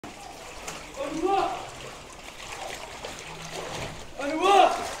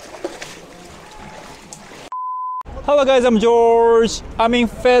Hello guys, I'm George. I'm in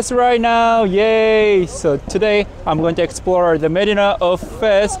Fez right now, yay! So today I'm going to explore the Medina of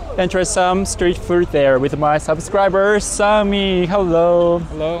Fez and try some street food there with my subscriber Sami. Hello.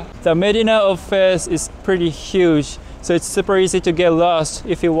 Hello. The Medina of Fez is pretty huge, so it's super easy to get lost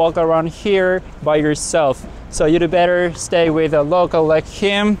if you walk around here by yourself. So you'd better stay with a local like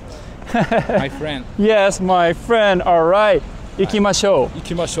him. My friend. Yes, my friend. All right. Ikimashou.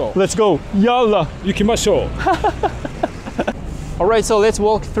 Ikimashou. Let's go. Yalla. Ikimashou. All right, so let's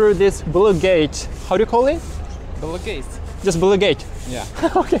walk through this blue gate. How do you call it? Blue gate. Just blue gate. Yeah.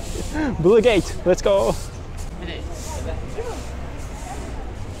 Okay. Blue gate. Let's go.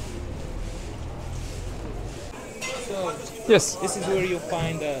 So Yes. this is where you'll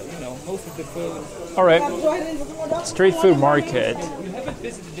find, most of the food. All right. Street food market. You haven't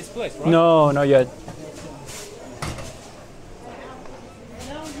visited this place, right? No, not yet.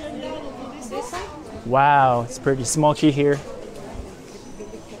 Wow, it's pretty smoky here.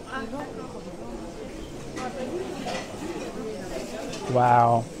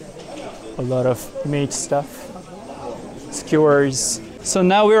 Wow, a lot of meat stuff, skewers. So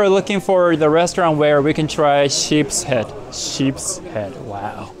now we are looking for the restaurant where we can try sheep's head. Sheep's head,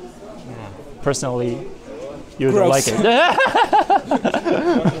 wow. Personally, you don't like it.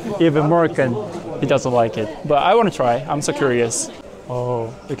 Even Moroccan, he doesn't like it. But I want to try, I'm so curious.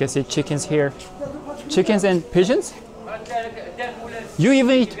 Oh, you can see chickens here. Chickens and pigeons? You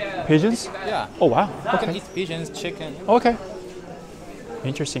even eat pigeons? Yeah. Oh wow. You can eat pigeons, chicken. Okay.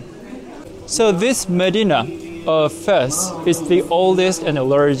 Interesting. So this Medina of Fez is the oldest and the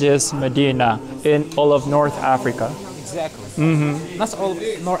largest Medina in all of North Africa. Exactly. Mm-hmm. That's all of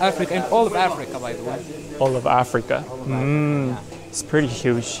North Africa and all of Africa, by the way. All of Africa. Yeah. It's pretty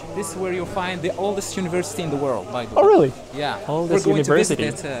huge. This is where you'll find the oldest university in the world, by the way. Oh really? Yeah. Oldest We're going university.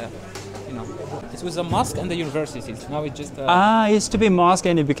 to visit it, it was a mosque and a university. Now it's just It used to be mosque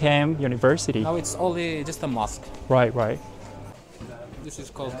and it became university. now it's only just a mosque. Right, right. This is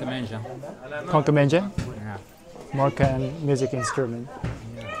called Kamenja. Concamenje? Yeah. Moroccan music instrument.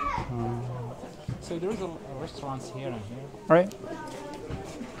 So there's a restaurants here and here. All right.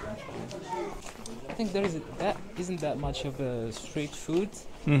 I think isn't that much of a street food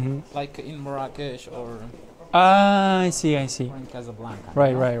like in Marrakesh or I see. in Casablanca.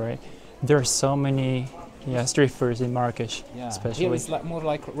 Right, right, right. There are so many street foods in Marrakesh, Yeah. especially. Here it's more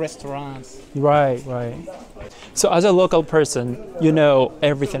like restaurants. Right, right. So as a local person, you know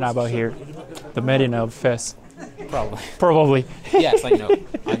everything about here, the Medina of Fez. Probably. Probably. Yes, I know.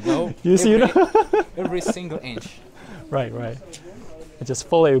 I know. You see, you know? Every single inch. Right, right. I just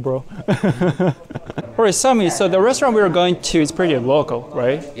follow you, bro. All right, Sami, so the restaurant we're going to is pretty local,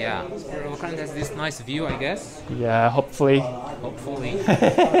 right? Yeah. Moroccan has this nice view, I guess. Yeah, hopefully. Hopefully.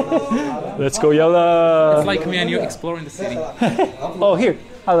 Let's go, yalla. It's like me and you exploring the city. Oh, here.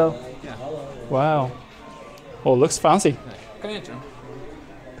 Hello. Yeah. Wow. Oh, looks fancy. Come here, John.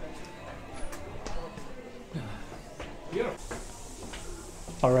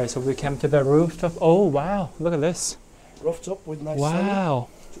 All right, so we came to the rooftop. Oh, wow. Look at this. Rooftop with nice Wow.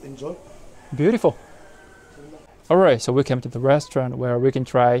 to enjoy. Beautiful. All right, so we came to the restaurant where we can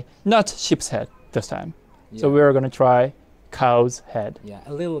try not sheep's head this time. Yeah. So we're gonna try cow's head. Yeah,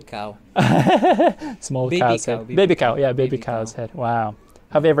 a little cow. Small Baby cow's cow, head. baby Baby cow, cow, yeah, baby baby cow's cow. head. Wow.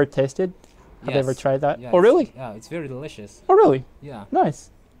 Have you ever tasted? Have you ever Yes. tried that? Yeah, Oh, it's- really? Yeah, it's very delicious. Oh, really? Yeah. Nice.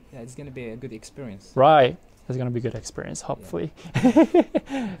 Yeah, it's gonna be a good experience. Right. It's gonna be a good experience, hopefully.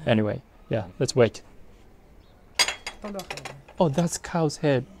 Anyway, yeah, let's wait. Oh, that's cow's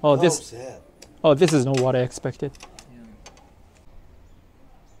head. Oh, this. Oh, this is not what I expected. Yeah.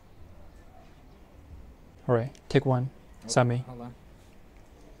 All right, take one, Sami. Hold on.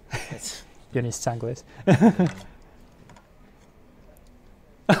 Yes. You need sunglasses.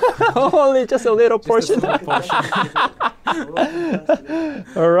 Only just a little portion. Just a small portion.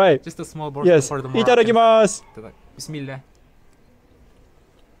 All right. Just a small portion Yes. for the Moroccan. Itadakimasu. Bismillah.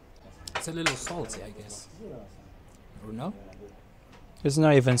 It's a little salty, I guess. Or no? It's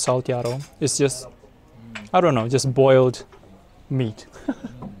not even salty at all. It's just, I don't know, just boiled meat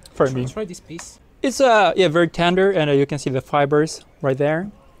for me. Try this piece. It's very tender, and you can see the fibers right there.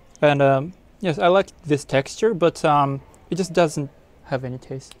 And yes, I like this texture, but it just doesn't have any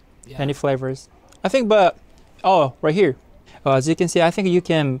taste, Yeah. any flavors. I think, but right here. As you can see, I think you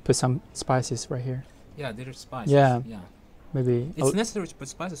can put some spices right here. Yeah, there's spices. Yeah. Yeah. Maybe. It's necessary to put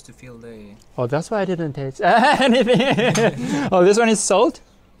spices to feel the. Oh, that's why I didn't taste anything. Oh, this one is salt.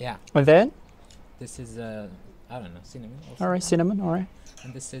 Yeah. And then, This is I don't know, cinnamon. Also. all right, cinnamon. All right.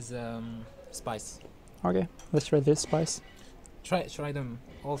 And this is spice. Okay, let's try this spice. Try them,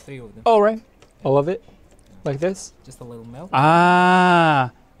 all 3 of them. All right, all of it, like this. Just a little milk.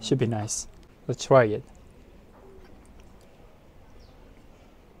 Ah, should be nice. Let's try it.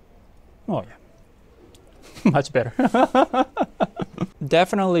 Oh yeah, much better.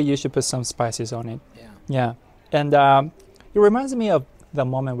 Definitely, you should put some spices on it. Yeah. Yeah, and it reminds me of the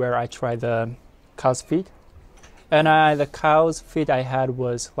moment where I tried the cow's feet, and the cow's feet I had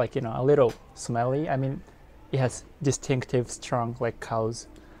was like, you know, a little smelly. I mean, it has distinctive, strong like cow's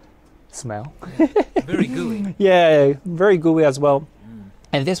smell. Yeah. Very gooey. Yeah, very gooey as well.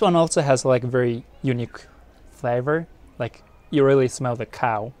 And this one also has like very unique flavor. Like you really smell the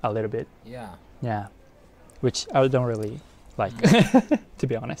cow a little bit. Yeah. Yeah, which I don't really like, to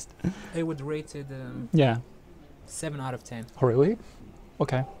be honest. I would rate it Yeah. 7 out of 10. Oh, really?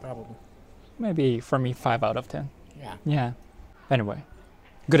 Okay. Probably. Maybe for me 5 out of 10. Yeah. Yeah. Anyway,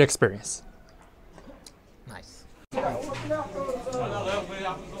 good experience. Nice.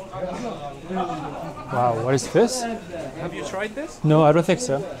 Wow, what is this? Have you tried this? No, I don't think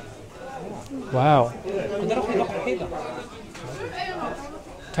so. Wow.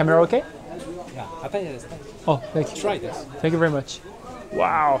 Camera okay? Yeah, I think it is. Oh, thank you. Try this. Thank you very much.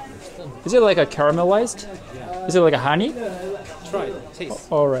 Wow. Is it like a caramelized? Yeah. Is it like a honey? Try it.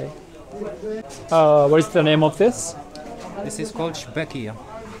 Taste. All right. What is the name of this? This is called Chouara.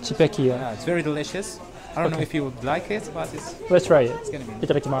 Chipekia. Yeah, it's very delicious. I don't know if you would like it, but it's Let's try it. gonna be.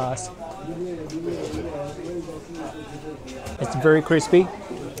 Itadakimasu. It's very crispy,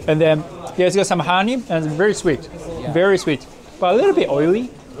 and then it's got some honey and it's very sweet, very sweet, but a little bit oily.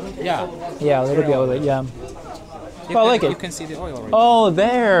 Yeah. Yeah, a little bit oily. Yeah. You I like it. You can see the oil already. Oh,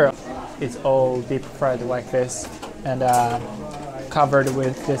 there! It's all deep fried like this, and covered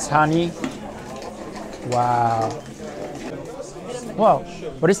with this honey. Wow. Wow.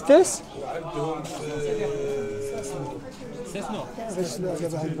 What is this?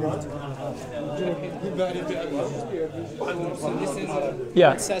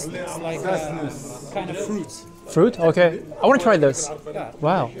 Yeah. It's like kind of fruit. Fruit? Okay. I want to try this.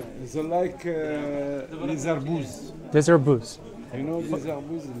 Wow. It's like les arbous. These are booze. You know les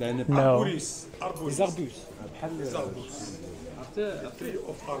arbous? No. Les arbus.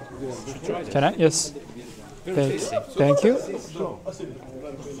 Can I? Yes. Thank you.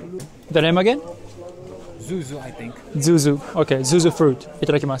 The name again? Zuzu, I think. Zuzu. Okay, Zuzu fruit.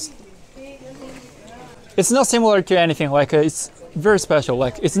 Itadakimasu. It's not similar to anything. Like it's very special.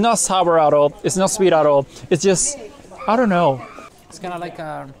 Like it's not sour at all. It's not sweet at all. It's just, I don't know. It's kind of like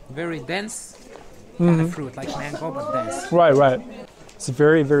a very dense kind of fruit, like mango, but dense. Right, right. It's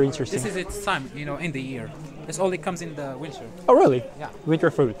very, very interesting. This is its time, you know, in the year. This only comes in the winter. Oh, really? Yeah.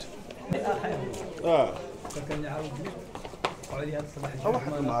 Winter fruit.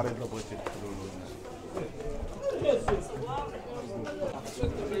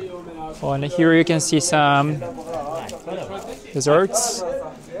 Oh, and here you can see some desserts.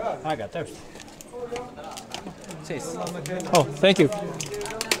 I got those. Taste. Oh, thank you.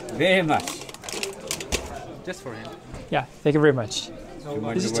 Very much. Just for him. Yeah, thank you very much.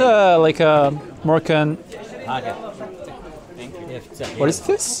 Is it like a Moroccan? Okay. Thank you. What is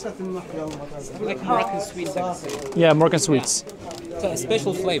this? Like Moroccan sweets, I would say. Yeah, Moroccan sweets. It's a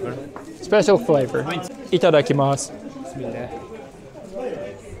special flavor. Special flavor. Itadakimasu.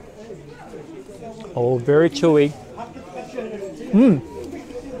 Oh, very chewy.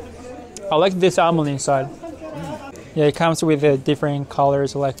 I like this almond inside. Yeah, it comes with different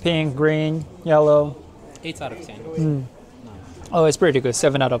colors like pink, green, yellow. 8 out of 10. Oh, it's pretty good.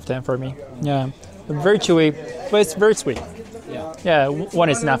 7 out of 10 for me. Yeah, very chewy, but it's very sweet. Yeah. Yeah, one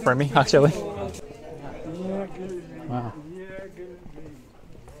is not for me actually. Wow.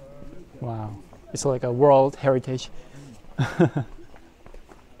 Wow. It's like a world heritage.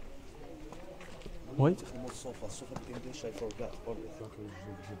 What?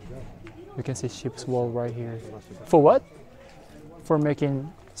 You can see sheep's wool right here. For what? For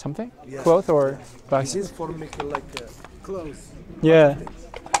making something? Yeah. Cloth or bags? This is for making like clothes. Yeah.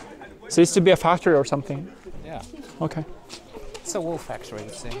 So it used to be a factory or something. Yeah. Okay. It's a wool factory, I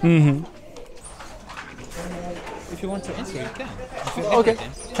would say. Mm-hmm. If you want to enter, you can. Okay.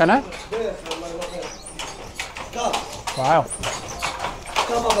 Can I? Wow.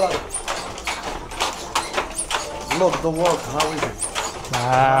 Look, the work, how is it?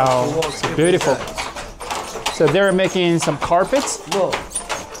 Wow. It's beautiful. So they're making some carpets? No.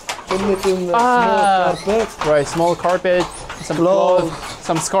 They're making small carpet. Right, small carpet, some clothes,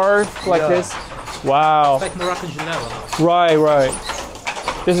 some scarf like this. Wow. Like Moroccan Janela. Right, right.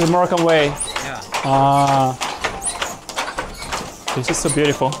 This is Moroccan way. Yeah. Ah. This is so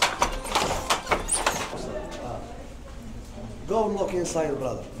beautiful. walk inside,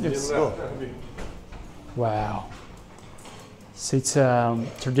 brother. Yes. Go. Wow. So it's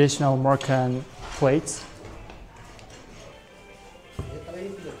traditional Moroccan plates.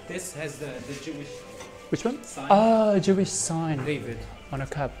 This has the Jewish Which one? sign. Ah, Jewish sign David. on a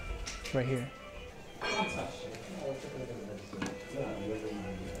cup, right here.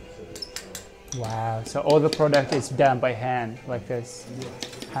 Wow. So all the product is done by hand, like this,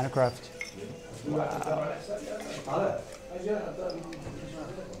 handcraft.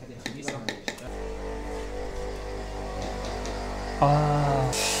 Ah,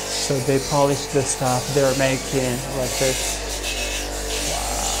 so they polish the stuff they're making like this.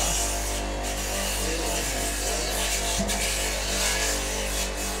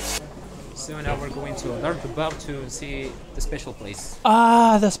 So now we're going to Darkbab to see the special place.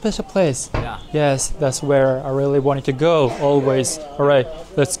 Ah, the special place. Yeah. Yes, that's where I really wanted to go, always. All right,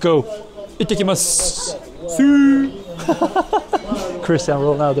 let's go. Itekimasu. See.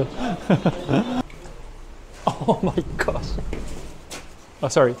 Cristiano Ronaldo. Oh my gosh. Oh,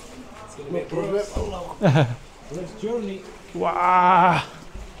 sorry. Let's journey. Wow.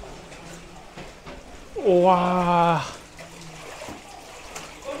 Wow.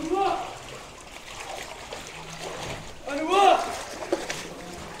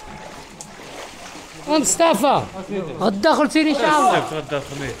 مصطفى الدخل سير ان شاء الله.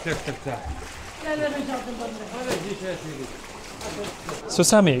 So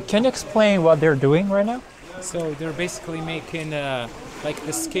Sami, can you explain what they're doing right now? So they're basically making like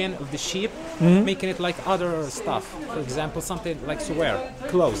the skin of the sheep, making it like other stuff. For example, something like to wear,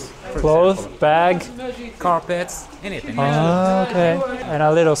 clothes. For Clothes, example. bag. Carpets, anything. Oh, okay. And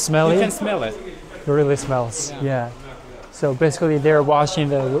a little smelly. You can smell it. It really smells. Yeah. So basically, they're washing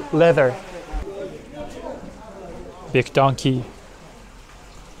the leather. Big donkey.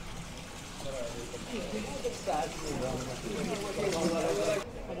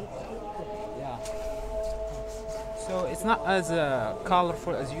 Yeah. So it's not as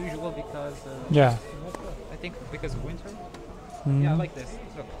colorful as usual because Yeah. I think because of winter. Yeah, like this.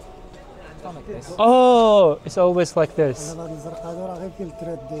 Look, it's not like this. Oh, it's always like this. هذا الزرق هذا راه غير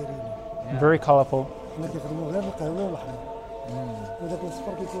كيلترات دايرين. Very colorful. حنا كنخدموا غير القهوه وحنا. وداك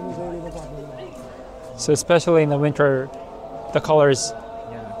الصفر كيكونوا دايرين بعض النوع. So especially in the winter, the colors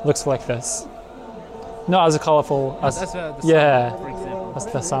Yeah. looks like this. Not as colorful as That's the yeah, summer, for example. as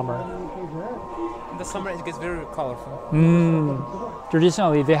the summer. In the summer it gets very colorful.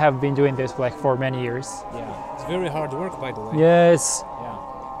 Traditionally, they have been doing this like for many years. Yeah. It's very hard work, by the way. Yes, Yeah.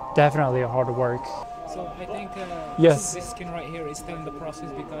 definitely hard work. So I think Yes. this skin right here is still in the process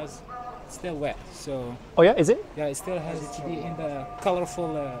because it's still wet. So Oh yeah, is it? yeah, it still has to be in the colorful,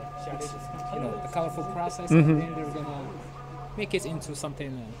 the colorful process, and then they're gonna make it into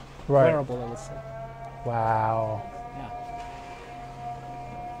something Right. wearable. I would say. Wow. Yeah.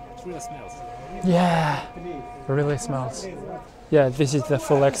 It really smells. Yeah, it really smells. Yeah, this is the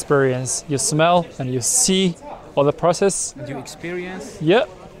full experience. You smell and you see all the process. And you experience. Yep.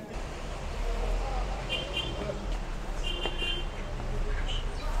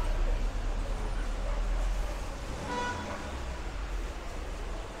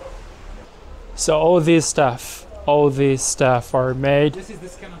 So all these stuff are made, This is the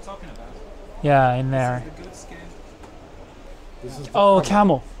skin I'm talking about. yeah, in there. The good skin. Oh,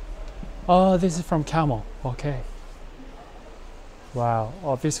 camel. Oh, this is from camel. Okay. Wow.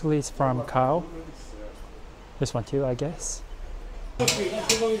 Obviously, it's from cow. This one too, I guess.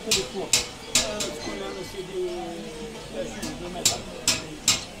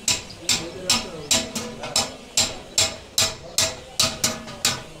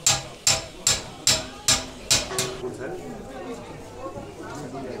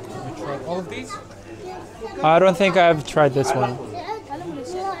 All of these? I don't think I've tried this one.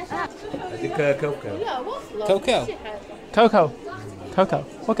 Cocoa. Cocoa. Cocoa.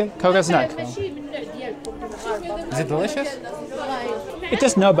 Okay, cocoa snack. Is it delicious? It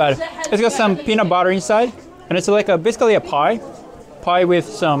tastes not bad. It's got some peanut butter inside, and it's like basically a pie with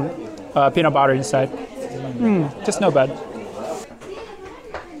some peanut butter inside. Just not bad.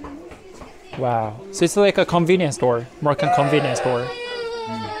 Wow. So it's like a convenience store, Moroccan convenience store.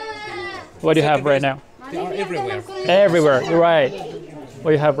 What do you have right now? They are everywhere. Everywhere. You're right.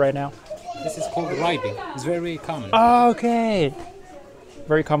 What do you have right now? This is called ribi. It's very common. Oh, okay.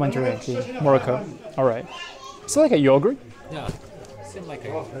 Very common drink in Morocco. All right. It's like a yogurt. Yeah. Seems like a...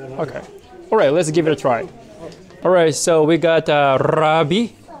 Okay. All right. Let's give it a try. All right. So we got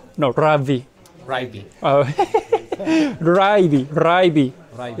rabi. No, ravi. Ribi. Oh, Raibi. Ribi.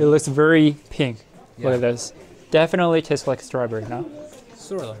 It looks very pink. Look Yeah. at this. Definitely tastes like strawberry, no?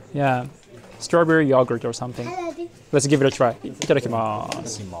 Sort of. Yeah. Strawberry yogurt or something. Let's give it a try.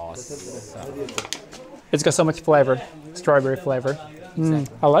 Itadakimasu. It's got so much flavor, strawberry flavor.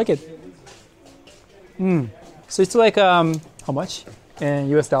 I like it. So it's like how much in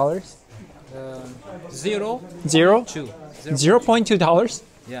US dollars? 0.2 dollars.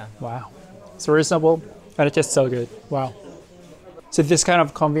 Yeah. Wow, it's reasonable and it's just so good. Wow. So this kind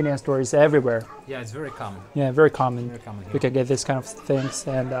of convenience store is everywhere. Yeah, it's very common. Yeah, very common. Very common here. You can get this kind of things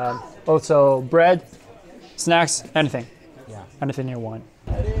and also bread, snacks, anything. Yeah. Anything you want.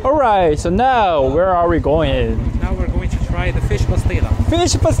 All right, so now where are we going? Now we're going to try the fish pastilla.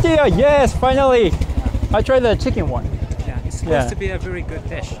 Fish pastilla, yes, finally. I tried the chicken one. Yeah, it's supposed to be a very good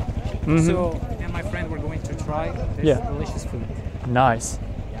dish. So, me and my friend were going to try this delicious food. Nice.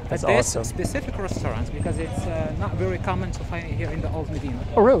 That's At this awesome. specific restaurant, because it's not very common to find it here in the Old Medina.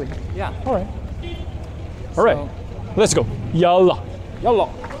 Oh, really? Yeah. All right. All right. Let's go. Yalla. Yalla.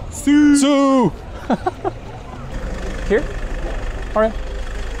 Sue. Here? All right.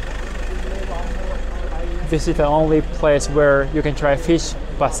 This is the only place where you can try fish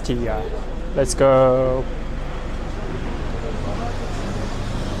pastilla. Let's go.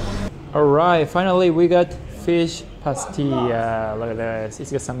 All right, finally we got fish pastilla. Look at this. It's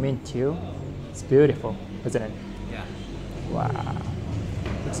got some mint too. It's beautiful, isn't it? Yeah. Wow.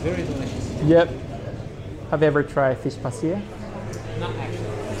 It's very delicious. Yep. Have you ever tried fish pastilla? Not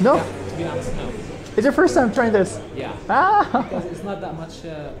actually. No? Yeah, to be honest, no. It's your first time trying this? Yeah. Ah. Because it's not that much,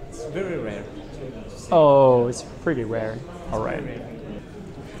 it's very rare to see. Oh, it's pretty rare. All right.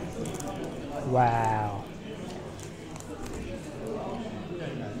 Wow.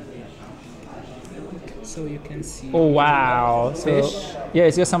 So you can see. Oh wow! So, Fish. yeah,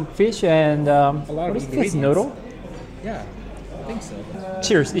 it's got some fish and lot what of is this ingredients. noodle? Yeah, I think so.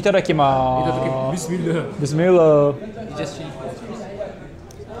 Cheers! Itadakimasu. Bismillah. Bismillah. You just change filters.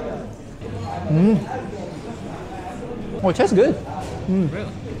 Oh, it tastes good.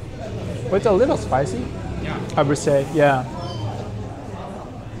 Really? But it's a little spicy, Yeah. I would say. Yeah.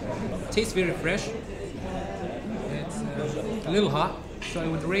 Tastes very fresh. It's a little hot, so I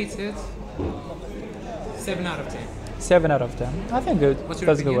would rate it 7 out of 10. 7 out of 10. I think good. What's your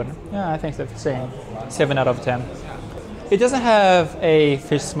That's a good one. opinion? Yeah, I think the same. 7 out of 10. It doesn't have a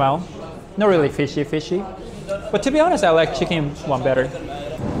fish smell. Not really fishy. But to be honest, I like chicken one better.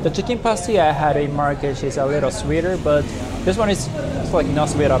 The chicken pastilla I had in Marrakesh is a little sweeter, but this one is it's like not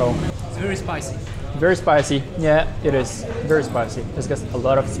sweet at all. It's very spicy. Very spicy. Yeah, it is. Very spicy. It's got a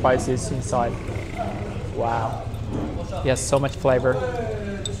lot of spices inside. Wow. Yes, so much flavor.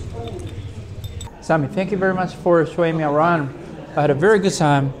 Sammy, thank you very much for showing me around. I had a very good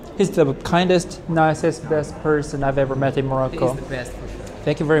time. He's the kindest, nicest, best person I've ever met in Morocco. It's the best for sure.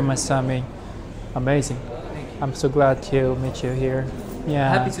 Thank you very much, Sammy. Amazing. I'm so glad to meet you here. Yeah.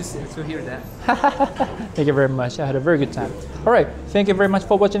 Happy to hear that. Thank you very much. I had a very good time. All right. Thank you very much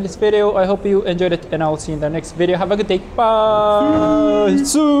for watching this video. I hope you enjoyed it, and I'll see you in the next video. Have a good day. Bye.